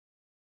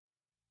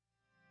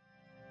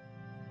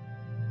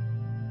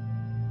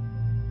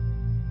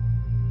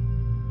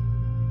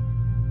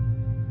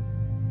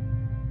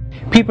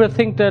people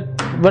think that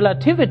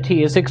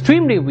relativity is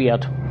extremely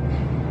weird.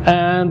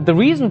 And the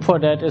reason for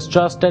that is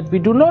just that we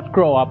do not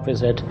grow up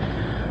with it.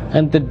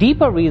 And the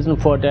deeper reason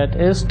for that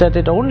is that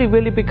it only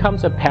really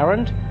becomes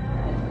apparent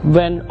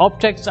when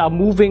objects are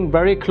moving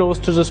very close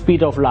to the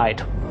speed of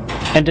light.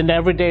 And in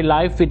everyday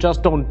life we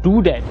just don't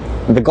do that.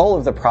 The goal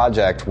of the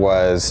project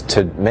was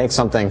to make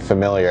something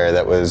familiar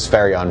that was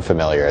very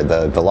unfamiliar.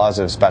 The laws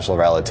of special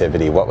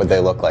relativity, what would they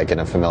look like in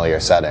a familiar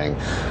setting?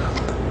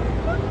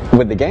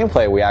 With the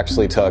gameplay, we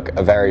actually took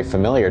a very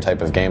familiar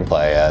type of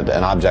gameplay,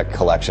 an object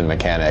collection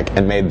mechanic,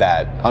 and made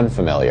that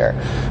unfamiliar.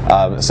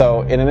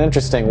 So in an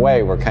interesting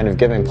way, we're kind of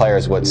giving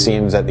players what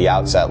seems at the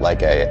outset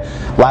like a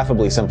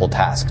laughably simple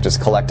task,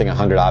 just collecting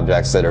 100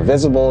 objects that are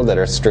visible, that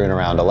are strewn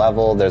around a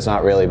level. There's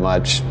not really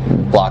much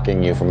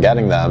blocking you from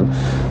getting them.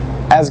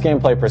 As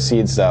gameplay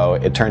proceeds, though,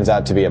 it turns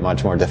out to be a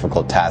much more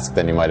difficult task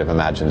than you might have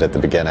imagined at the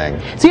beginning.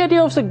 The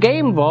idea of the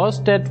game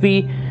was that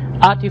we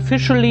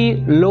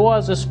artificially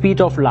lower the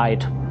speed of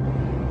light.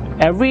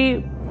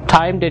 Every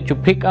time that you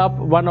pick up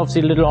one of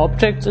the little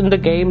objects in the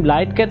game,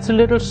 light gets a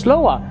little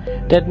slower.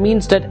 That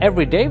means that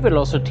everyday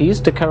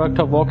velocities, the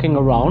character walking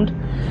around,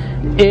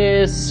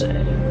 is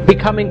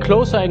becoming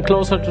closer and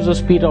closer to the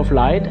speed of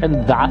light,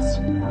 and thus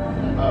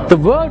the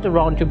world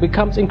around you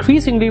becomes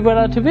increasingly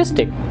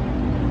relativistic.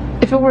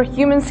 If it were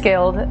human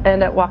scaled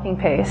and at walking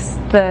pace,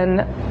 then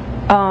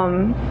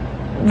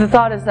the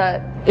thought is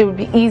that it would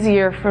be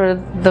easier for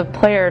the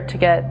player to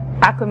get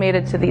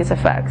acclimated to these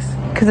effects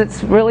because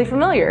it's really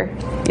familiar,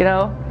 you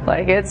know,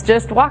 like it's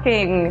just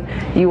walking,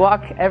 you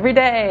walk every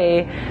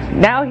day.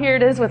 Now here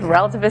it is with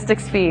relativistic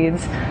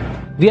speeds.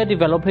 We are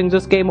developing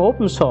this game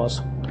open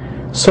source,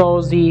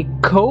 so the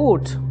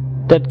code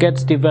that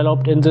gets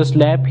developed in this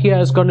lab here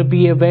is going to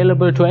be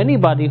available to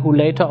anybody who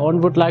later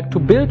on would like to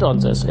build on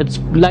this. It's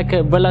like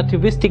a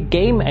relativistic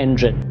game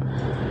engine.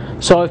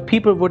 So if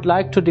people would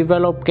like to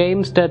develop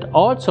games that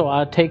also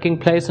are taking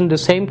place in the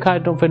same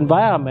kind of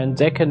environment,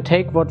 they can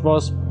take what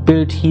was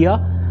built here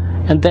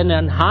and then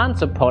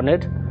enhance upon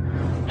it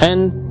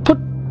and put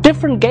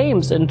different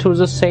games into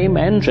the same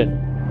engine.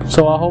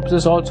 So I hope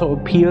this also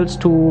appeals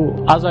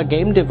to other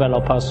game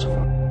developers.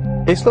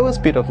 A Slower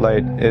Speed of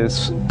Light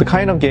is the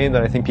kind of game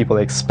that I think people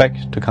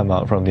expect to come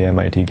out from the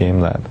MIT Game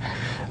Lab.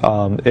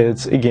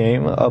 It's a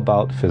game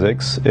about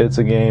physics. It's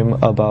a game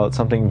about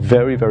something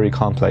very, very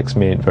complex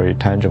made very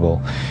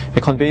tangible.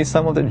 It conveys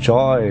some of the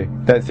joy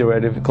that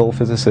theoretical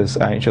physicists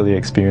actually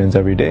experience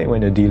every day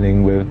when they're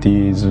dealing with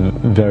these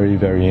very,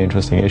 very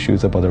interesting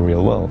issues about the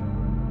real world.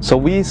 So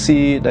we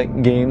see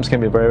that games can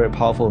be a very, very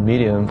powerful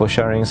medium for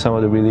sharing some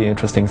of the really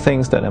interesting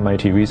things that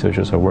MIT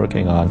researchers are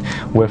working on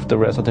with the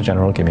rest of the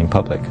general gaming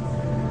public.